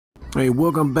Hey,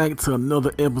 welcome back to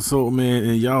another episode, man.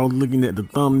 And y'all looking at the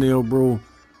thumbnail, bro.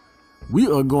 We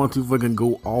are going to fucking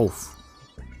go off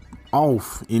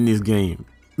in this game.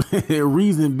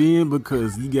 Reason being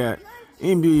because you got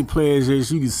NBA players,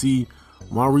 as you can see,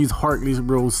 Maurice Harkless,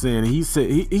 bro, saying he said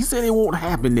it won't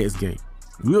happen next game.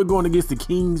 We are going against the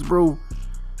Kings, bro.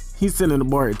 He's setting the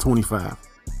bar at 25.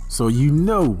 So you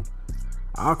know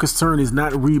our concern is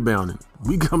not rebounding.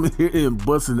 We coming here and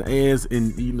busting the ass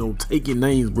and, you know, taking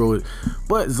names, bro.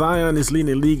 But Zion is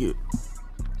leading the league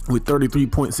with 33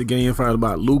 points a game, followed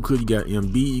by Luka. You got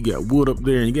MB, you got Wood up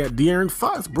there, and you got De'Aaron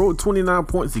Fox, bro, 29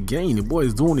 points a game. The boy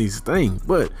is doing his thing.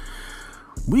 But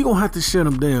we gonna have to shut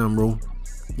him down, bro.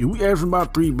 We averaging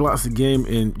about 3 blocks a game,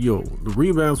 and yo, the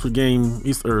rebounds per game,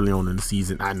 it's early on in the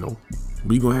season, I know.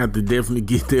 We gonna have to definitely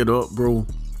get that up, bro.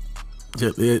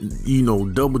 Just, you know,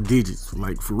 double digits,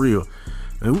 like for real.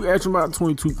 And we averaging about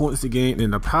 22 points a game.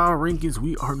 In the power rankings,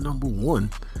 we are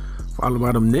 #1, followed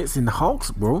by them Nets and the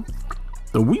Hawks, bro.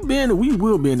 So we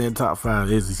will be in that top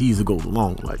 5 as the season goes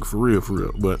along, like for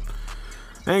real. But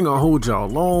I ain't gonna hold y'all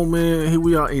long, man. Here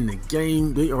we are in the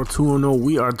game. They are 2-0.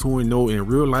 We are 2-0 in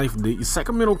real life. The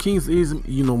Sacramento Kings is,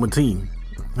 you know, my team.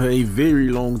 A very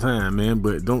long time, man.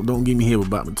 But don't get me here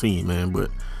about my team, man.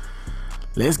 But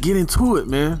let's get into it,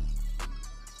 man.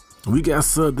 We got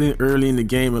subbed in early in the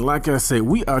game, and like I said,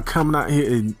 we are coming out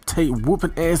here and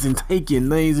whooping ass and taking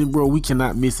names, and bro, we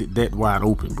cannot miss it that wide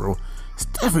open, bro.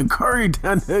 Stephen Curry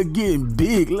down there getting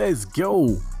big. Let's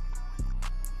go.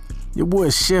 Your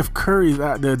boy Chef Curry's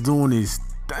out there doing his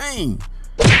thing.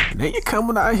 Now you're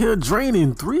coming out here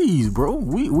draining threes, bro.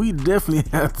 We definitely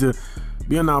have to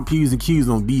be on our P's and Q's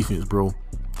on defense, bro.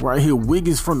 Right here,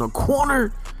 Wiggins from the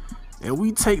corner, and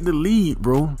we take the lead,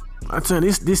 bro. I tell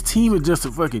you, this team is just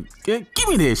a fucking give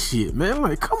me that shit, man.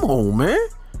 Like, come on, man.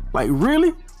 Like,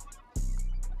 really,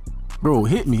 bro?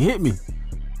 Hit me.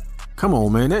 Come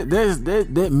on, man.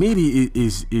 That midi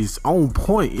is on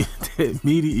point. That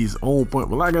midi is on point.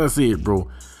 But like I said, bro,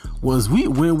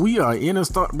 when we are in a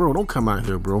start, bro, don't come out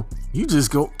here, bro. You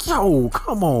just go, yo,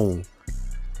 come on.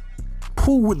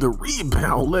 Pull with the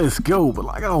rebound. Let's go. But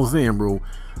like I was saying, bro,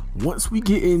 once we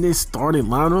get in this starting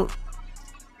lineup,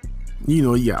 you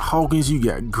know, you got Hawkins, you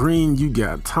got Green, you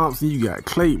got Thompson, you got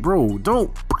Clay. Bro,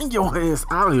 don't bring your ass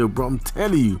out of here, bro. I'm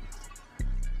telling you.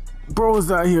 Bro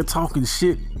is out here talking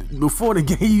shit before the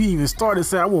game even started,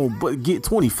 saying I won't get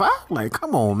 25. Like,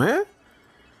 come on, man.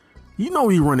 You know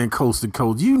he running coast to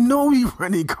coast. You know he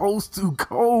running coast to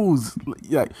coast.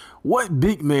 Like, what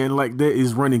big man like that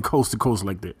is running coast to coast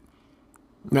like that?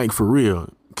 Like, for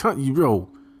real. Bro,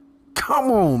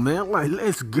 come on, man. Like,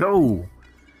 let's go.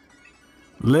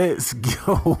 Let's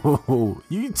go.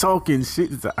 You talking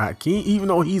shit to Hakeem, even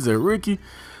though he's a rookie.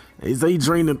 They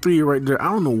drain the 3 right there. I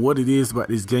don't know what it is about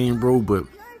this game, bro, but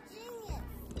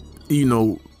you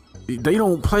know, they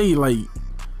don't play like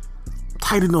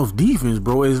tight enough defense,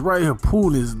 bro. It's right here,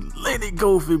 Poole is let it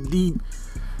go for deep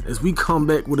as we come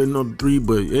back with another 3.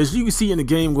 But as you can see, in the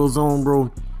game goes on,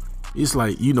 bro, it's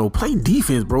like, you know, play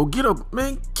defense, bro. Get up,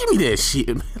 man. Give me that shit,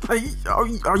 man.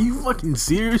 Like, are you fucking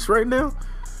serious right now?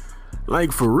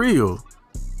 Like, for real,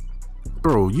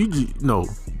 bro. You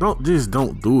just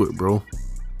don't do it, bro.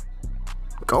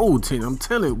 Gold team, I'm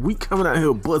telling you, we coming out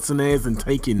here busting ass and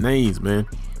taking names, man.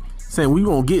 Saying we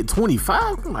gonna get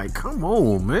 25. I'm like, come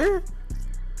on, man.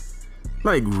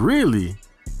 Like, really,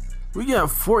 we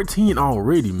got 14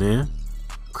 already, man.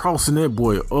 Crossing that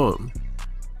boy up,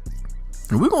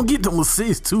 and we're gonna get them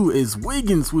assists too. As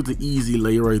Wiggins with the easy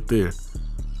lay right there,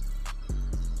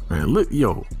 man. Look,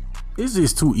 yo. It's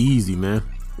just too easy, man.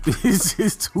 It's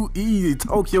just too easy.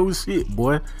 Talk your shit,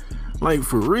 boy. Like,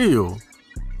 for real.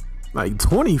 Like,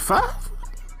 25?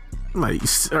 Like,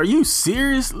 are you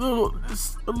serious?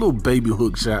 It's a little baby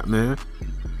hook shot, man.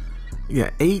 You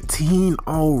got 18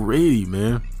 already,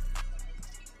 man.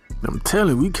 I'm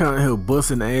telling you, we kind of here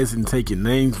busting ass and taking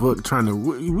names, but trying to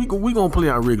we gonna play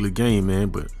our regular game, man.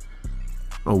 But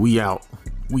we out.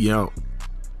 Wiggins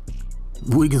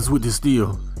with the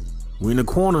steal. We in the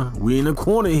corner.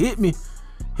 Hit me.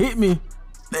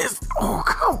 Let's. Oh,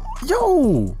 come on.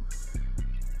 Yo.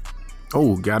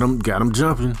 Oh, got him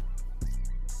jumping.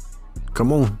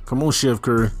 Come on, Chef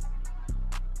Curry.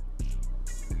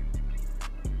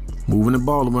 Moving the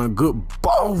ball around. Good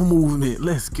ball movement.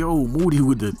 Let's go. Moody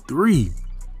with the 3.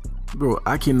 Bro,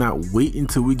 I cannot wait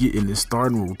until we get in the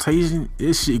starting rotation.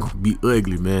 This shit gonna be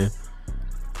ugly, man.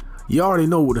 You already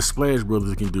know what the Splash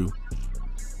Brothers can do.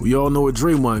 We all know what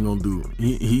Draymond gonna do.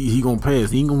 He gonna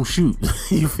pass. He ain't gonna shoot.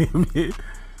 You feel me?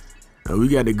 We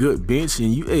got a good bench,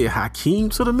 and you add Hakeem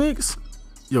to the mix.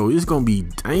 Yo, it's gonna be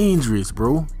dangerous,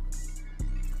 bro.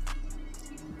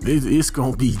 It's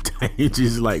gonna be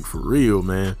dangerous, like for real,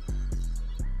 man.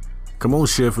 Come on,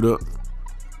 chef it up.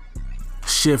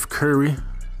 Chef Curry.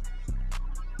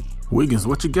 Wiggins,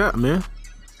 what you got, man?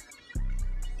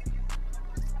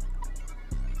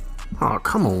 Oh,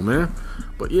 come on, man.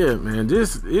 But yeah, man,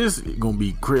 this is gonna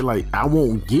be great. Like, I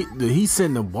won't get he's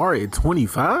setting the bar at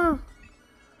 25.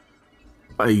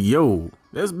 Like, yo,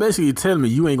 that's basically telling me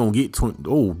you ain't gonna get 20.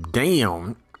 Oh,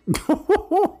 damn.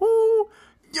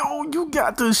 Yo, you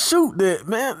got to shoot that,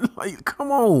 man. Like,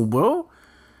 come on, bro.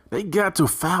 They got to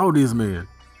foul this man.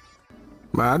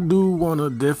 But I do want to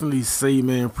definitely say,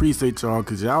 man, appreciate y'all,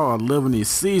 because y'all are loving this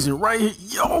season right here.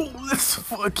 Yo, let's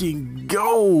fucking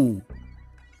go.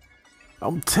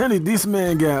 I'm telling you, this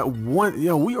man got one.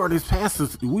 Yo, we already surpassed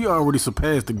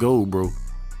the goal, bro.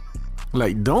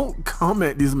 Like, don't come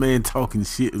at this man talking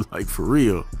shit, like, for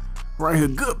real. Right here,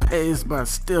 good pass by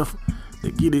Steph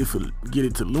to get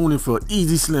it to Looney for an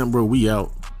easy slam, bro. We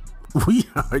out. We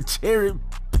are cherry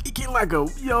picking like a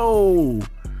yo.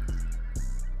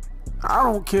 I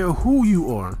don't care who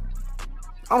you are.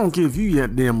 I don't care if you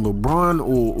got damn LeBron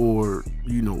or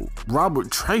you know,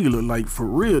 Robert Traylor. Like, for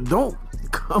real, don't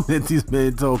come at this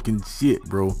man talking shit,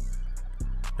 bro.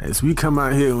 As we come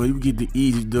out here and we get the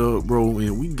easy dub, bro,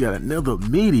 and we got another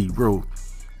midi, bro.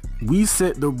 We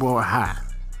set the bar high.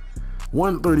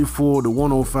 134 to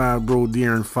 105, bro.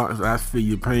 De'Aaron Fox, I feel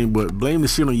your pain, but blame the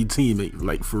shit on your teammate.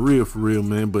 Like, for real,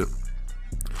 man. But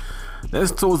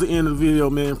that's towards the end of the video,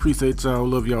 man. Appreciate y'all.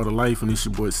 Love y'all to life. And it's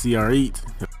your boy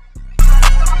CR8.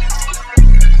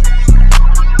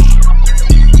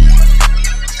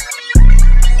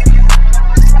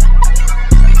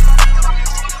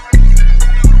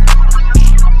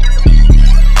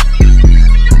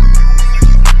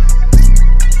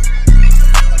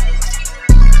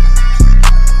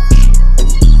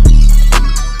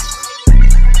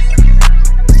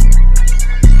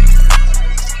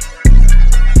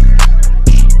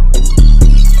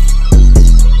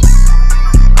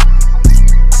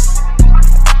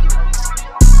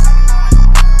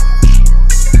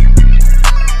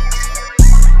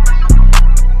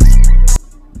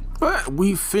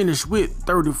 We finished with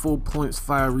 34 points,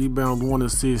 5 rebounds, 1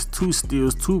 assist, 2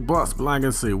 steals, 2 blocks. But like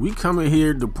I said, we coming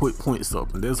here to put points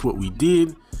up, and that's what we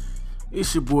did.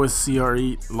 It's your boy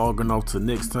CR8 logging off till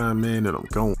next time, man, and I'm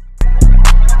gone.